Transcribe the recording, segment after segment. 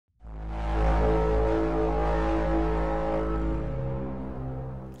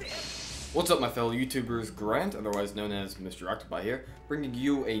What's up, my fellow YouTubers? Grant, otherwise known as Mroctopi here, bringing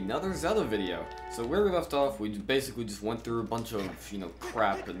you another Zelda video. So where we left off, we basically just went through a bunch of,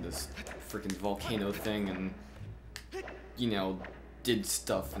 crap in this freaking volcano thing and, did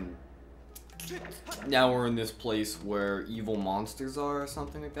stuff, and now we're in this place where evil monsters are or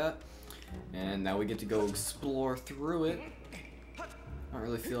something like that. And now we get to go explore through it. I don't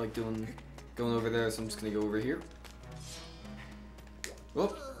really feel like going over there, so I'm just gonna go over here.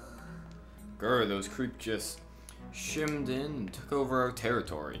 Whoop. Grr, those creeps just shimmed in and took over our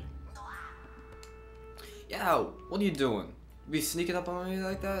territory. Yeah, what are you doing? You be sneaking up on me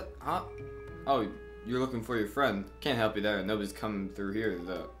like that? Huh? Oh, you're looking for your friend. Can't help you there. Nobody's coming through here,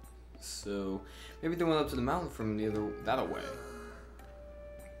 though. So, maybe they went up to the mountain from the other that way.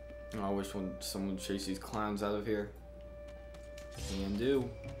 Oh, I wish someone would chase these clowns out of here. Can do.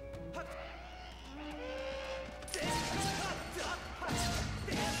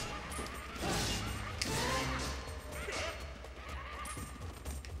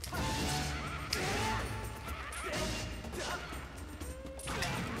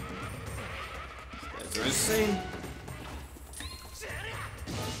 That's insane.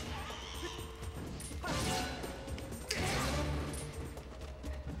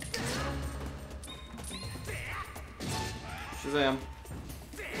 Shazam.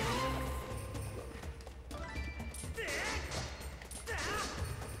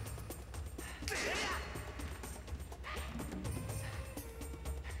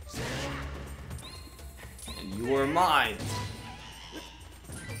 And you are mine.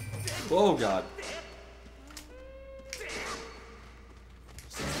 Oh god.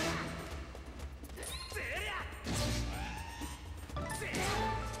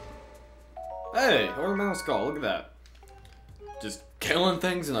 Hey, ornamental skull, look at that. Just killing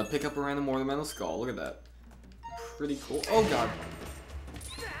things and I pick up a random ornamental skull, look at that. Pretty cool. Oh god.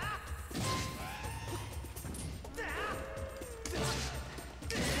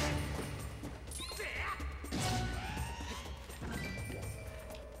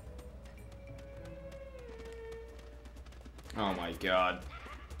 Oh my god.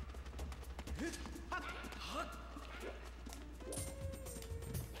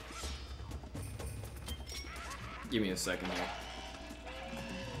 Give me a second here.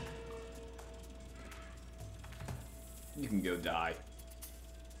 You can go die.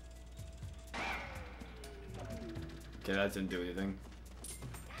 Okay, that didn't do anything.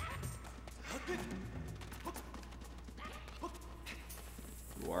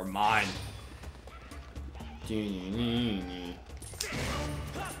 You are mine.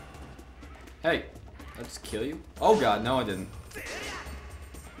 Hey, let's kill you. Oh god, no I didn't.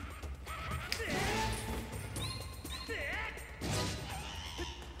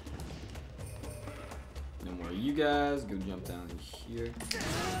 No more of you guys. Go jump down in here.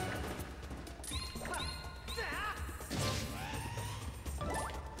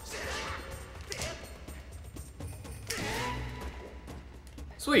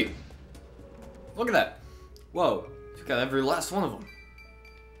 Sweet. Look at that. Whoa. Took out every last one of them.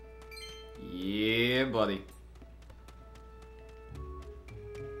 Yeah, buddy.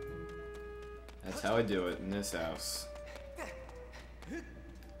 That's how I do it in this house.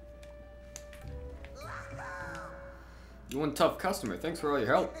 You one tough customer. Thanks for all your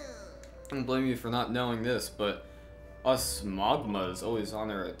help. I don't blame you for not knowing this, but us magmas always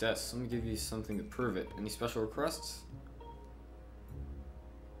honor our debts. Let me give you something to prove it. Any special requests?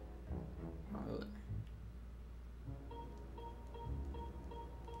 Not really.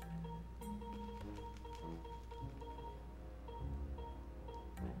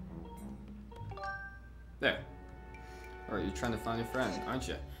 There. Alright, you're trying to find a friend, aren't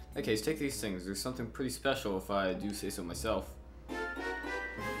you? In that case, take these things. There's something pretty special if I do say so myself.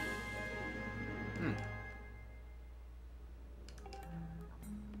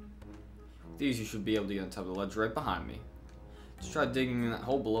 These you should be able to get on top of the ledge right behind me. Just try digging in that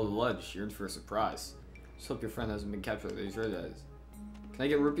hole below the ledge. You're in for a surprise. Just hope your friend hasn't been captured by these red eyes. Can I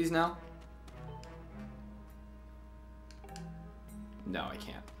get rupees now? No, I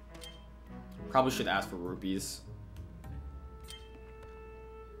can't. Probably should ask for rupees.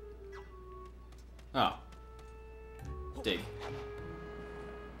 Oh. Dig.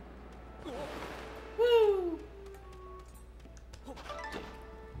 Woo! Dig.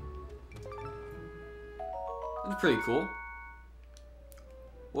 That's pretty cool.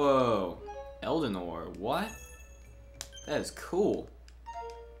 Whoa. Elden ore. What? That is cool.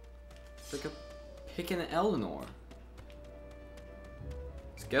 It's like a pick an Elden ore.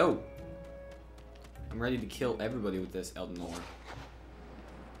 Let's go. I'm ready to kill everybody with this Elden ore.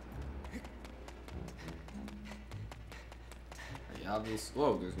 Okay, obvious.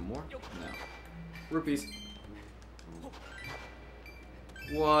 Whoa, there's more? No. Rupees.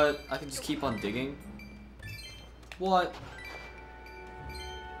 What? I can just keep on digging? What?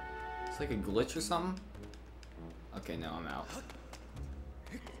 It's like a glitch or something? Okay, now I'm out.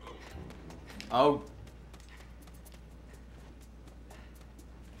 Oh.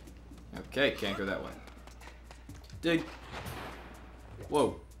 Okay, can't go that way. Dig.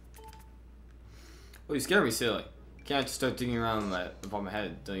 Whoa. Oh, you scared me, silly. Can't just start digging around above my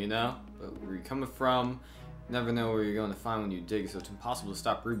head, don't you know? But where you're coming from, you never know where you're going to find when you dig, so it's impossible to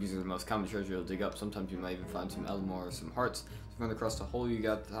stop. Rubies are the most common treasure you'll dig up. Sometimes you might even find some Elmore or some hearts. If you run across the hole, you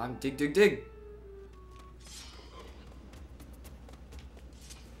got time. Dig, dig, dig!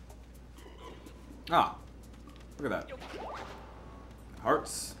 Ah, look at that.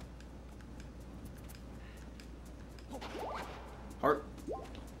 Hearts. Heart.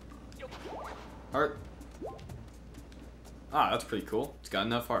 Heart. Ah, that's pretty cool. It's got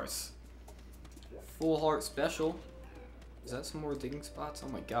enough hearts. Full heart special. Is that some more digging spots? Oh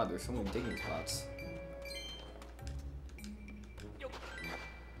my god, there's so many digging spots.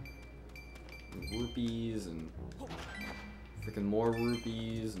 Rupees and freaking more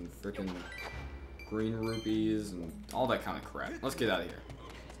rupees and freaking green rupees and all that kind of crap. Let's get out of here.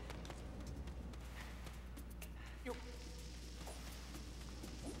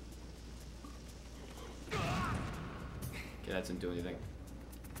 Okay, that didn't do anything.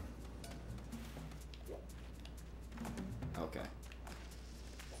 Okay.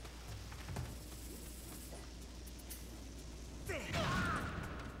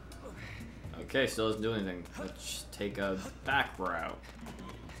 Okay, still doesn't do anything. Let's take a back route.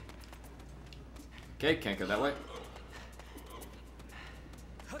 Okay, can't go that way.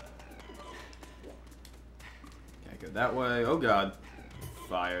 Can't go that way. Oh god.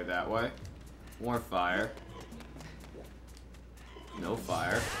 Fire that way. More fire. No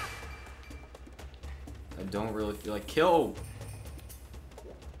fire. I don't really feel like kill.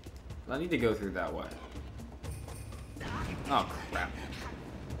 I need to go through that way. Oh crap.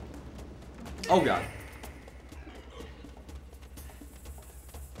 Oh god.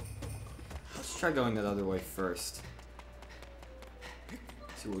 Let's try going that other way first.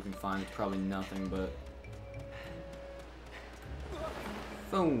 See what we can find. It's probably nothing, but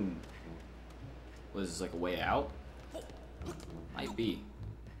boom. Was this like a way out? Might be.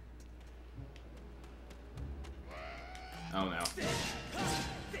 Oh no.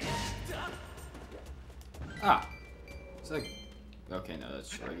 Ah. It's like, okay, no,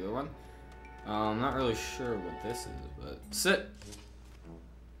 that's a regular one. I'm not really sure what this is, but sit.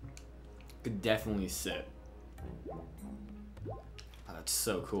 Could definitely sit. Oh, that's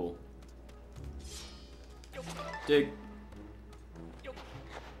so cool. Dig.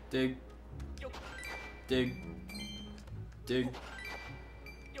 Dig. Dig. Dig.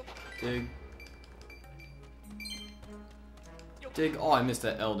 Dig. Dig. Oh, I missed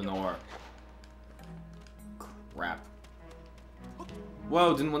that Elden ore. Crap.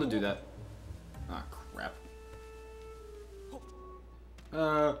 Whoa, didn't want to do that. Ah, crap.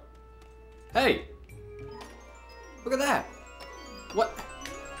 Hey! Look at that! What?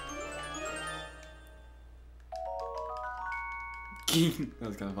 That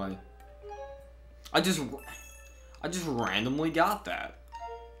was kind of funny. I just randomly got that.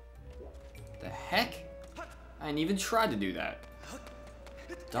 The heck? I didn't even try to do that.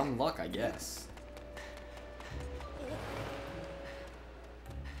 Dumb luck, I guess.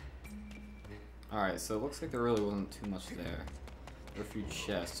 Alright, so it looks like there really wasn't too much there. There were a few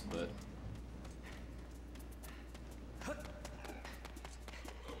chests, but...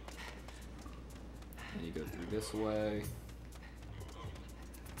 And you go through this way.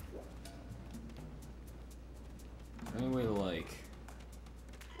 Is there any way to, like...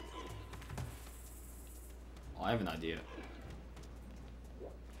 Oh, I have an idea.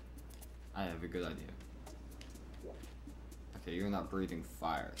 I have a good idea. Okay, you're not breathing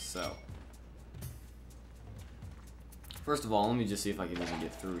fire, so... First of all, let me just see if I can even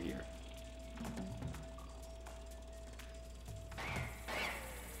get through here.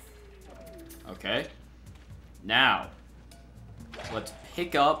 Okay. Now, let's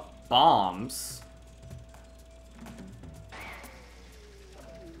pick up bombs.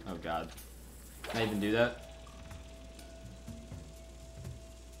 Oh god. Can I even do that?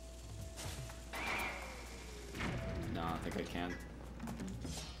 No, I think I can.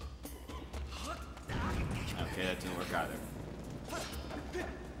 Okay, that didn't work either.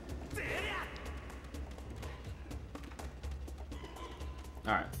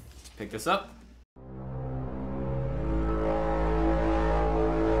 Alright, let's pick this up.